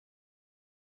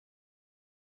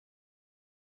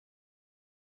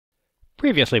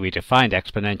Previously, we defined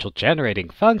exponential generating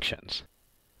functions.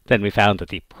 Then we found that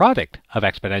the product of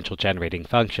exponential generating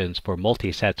functions for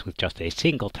multisets with just a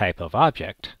single type of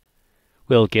object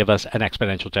will give us an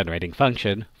exponential generating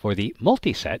function for the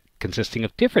multiset consisting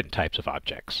of different types of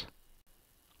objects.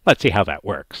 Let's see how that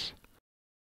works.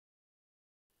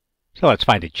 So let's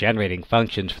find the generating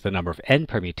functions for the number of n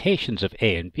permutations of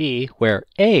a and b, where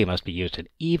a must be used an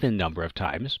even number of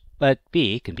times, but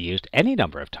b can be used any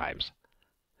number of times.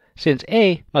 Since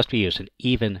a must be used an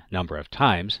even number of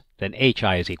times, then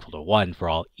hi is equal to 1 for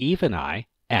all even I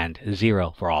and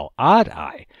 0 for all odd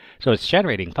I. So its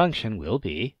generating function will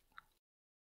be,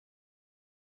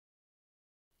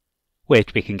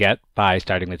 which we can get by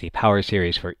starting with the power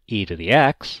series for e to the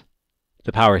x,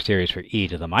 the power series for e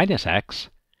to the minus x,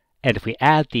 and if we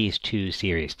add these two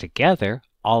series together,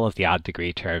 all of the odd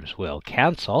degree terms will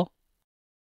cancel.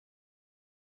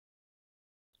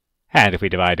 And if we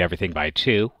divide everything by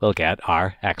 2, we'll get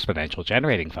our exponential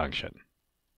generating function.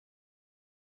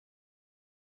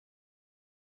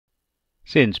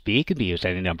 Since b can be used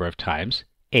any number of times,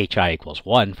 hi equals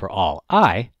 1 for all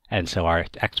I, and so our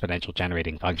exponential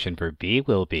generating function for b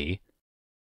will be,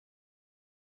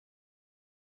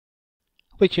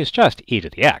 which is just e to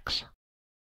the x.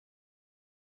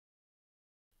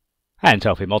 And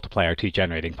so if we multiply our two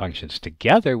generating functions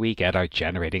together, we get our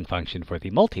generating function for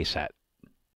the multiset.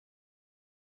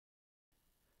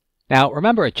 Now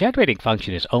remember, a generating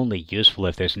function is only useful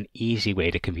if there's an easy way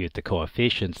to compute the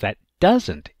coefficients that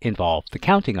doesn't involve the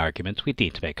counting arguments we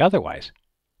need to make otherwise.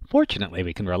 Fortunately,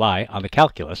 we can rely on the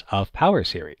calculus of power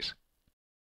series.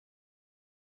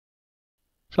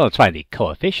 So let's find the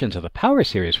coefficients of the power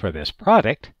series for this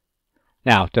product.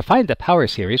 Now, to find the power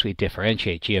series, we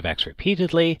differentiate g of x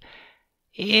repeatedly.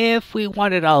 If we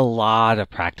wanted a lot of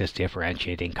practice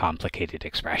differentiating complicated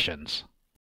expressions.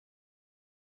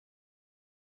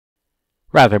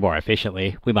 Rather more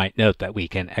efficiently, we might note that we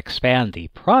can expand the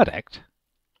product,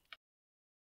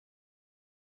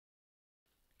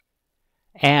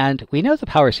 and we know the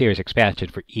power series expansion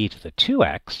for e to the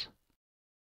 2x.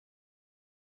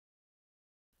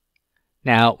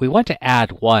 Now, we want to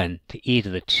add 1 to e to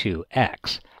the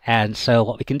 2x, and so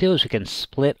what we can do is we can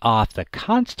split off the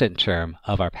constant term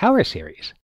of our power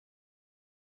series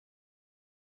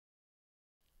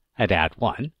and add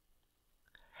 1.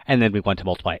 And then we want to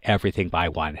multiply everything by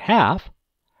 1/2,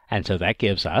 and so that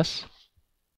gives us,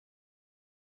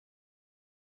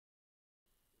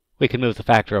 we can move the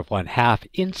factor of 1/2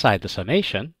 inside the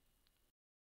summation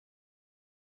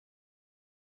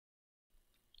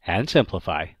and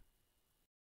simplify.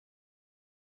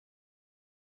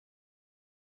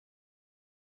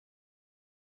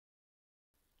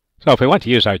 So if we want to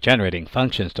use our generating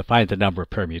functions to find the number of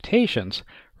permutations,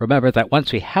 remember that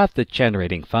once we have the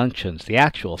generating functions, the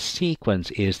actual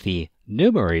sequence is the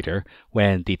numerator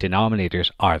when the denominators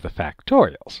are the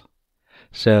factorials.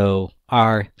 So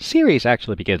our series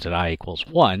actually begins at I equals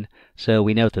 1, so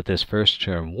we note that this first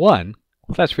term 1,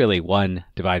 well, that's really 1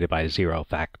 divided by 0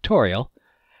 factorial,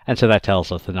 and so that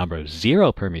tells us the number of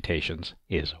 0 permutations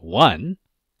is 1.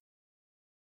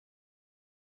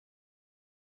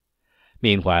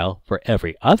 Meanwhile, for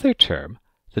every other term,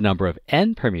 the number of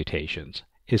n permutations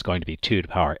is going to be 2 to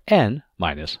the power n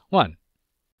minus 1,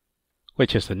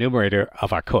 which is the numerator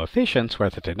of our coefficients where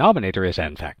the denominator is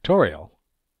n factorial.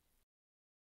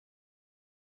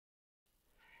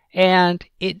 And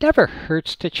it never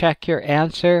hurts to check your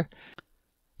answer,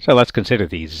 so let's consider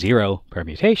the 0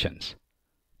 permutations.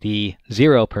 The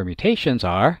 0 permutations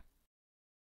are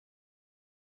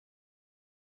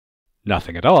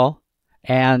nothing at all.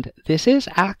 And this is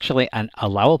actually an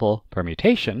allowable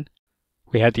permutation.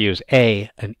 We had to use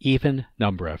a an even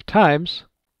number of times,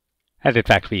 and in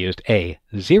fact we used a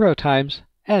 0 times,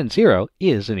 and 0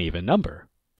 is an even number.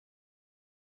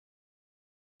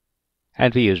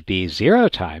 And we used b 0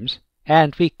 times,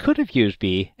 and we could have used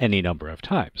b any number of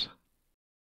times.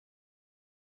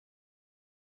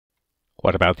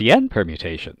 What about the n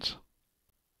permutations?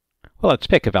 Well, let's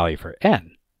pick a value for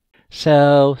n.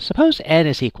 So suppose n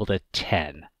is equal to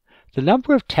 10. The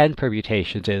number of 10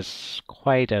 permutations is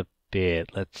quite a bit.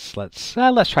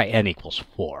 Let's try n equals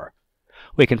 4.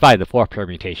 We can find the 4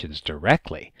 permutations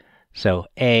directly. So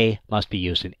a must be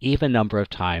used an even number of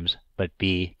times, but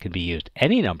b can be used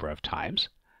any number of times.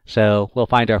 So we'll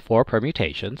find our 4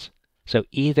 permutations. So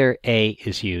either a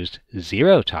is used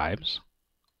 0 times,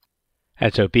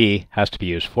 and so b has to be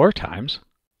used 4 times,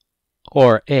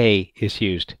 or a is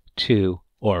used 2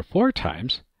 or 4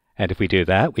 times, and if we do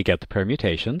that, we get the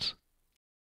permutations.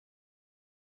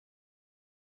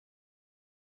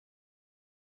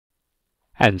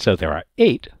 And so there are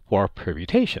 8 for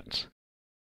permutations.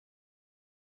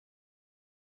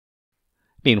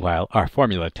 Meanwhile, our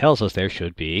formula tells us there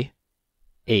should be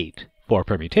 8 for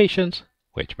permutations,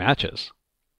 which matches.